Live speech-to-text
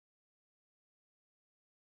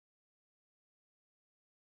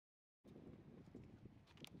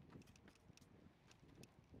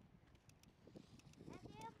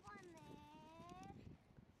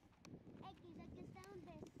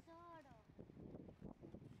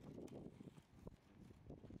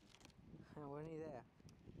Buena idea.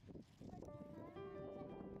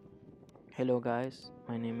 Hello guys,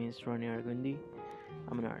 my name is R-nney.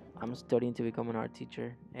 I'm studying to become an art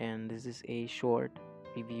teacher, and this is a short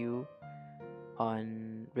review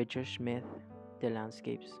on Richard Schmid, The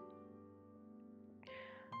Landscapes.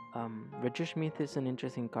 Richard Schmid is an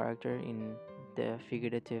interesting character in the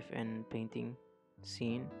figurative and painting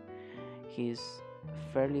scene. He's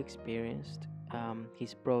fairly experienced.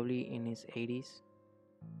 He's probably in his 80s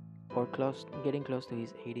or getting close to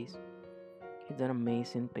his 80s. He's an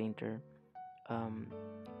amazing painter. Um,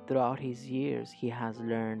 Throughout his years, he has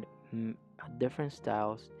learned different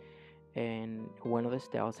styles, and one of the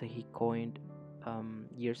styles that he coined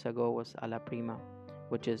years ago was a la prima,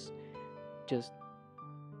 which is just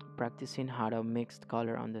practicing how to mix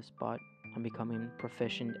color on the spot and becoming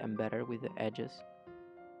proficient and better with the edges.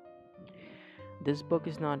 This book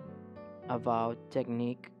is not about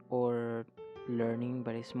technique or learning,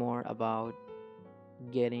 but it's more about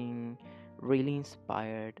getting really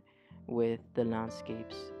inspired with the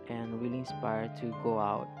landscapes and really inspired to go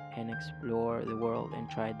out and explore the world and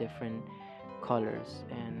try different colors.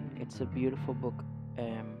 And it's a beautiful book.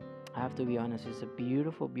 I have to be honest, it's a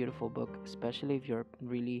beautiful, beautiful book, especially if you're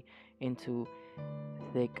really into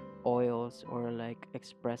thick oils or like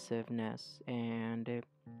expressiveness. And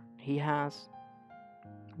he has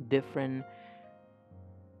different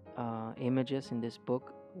images in this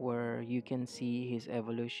book where you can see his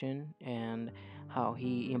evolution and how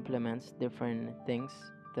he implements different things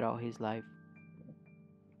throughout his life.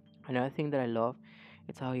 Another thing that I love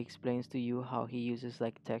is how he explains to you how he uses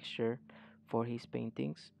like texture for his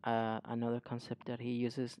paintings. Another concept that he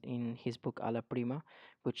uses in his book A la Prima,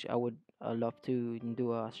 which I would love to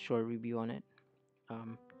do a short review on it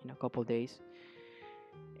in a couple days.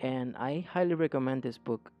 And I highly recommend this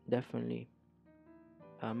book, definitely.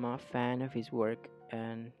 I'm a fan of his work,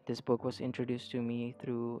 and this book was introduced to me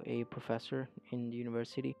through a professor in the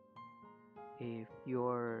university. If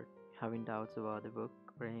you're having doubts about the book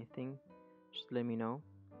or anything, just let me know.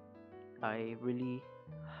 I really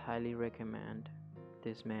highly recommend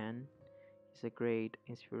this man. He's a great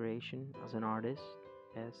inspiration as an artist,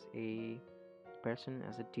 as a person,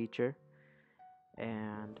 as a teacher,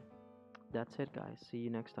 and that's it, guys. See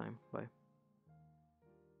you next time. Bye.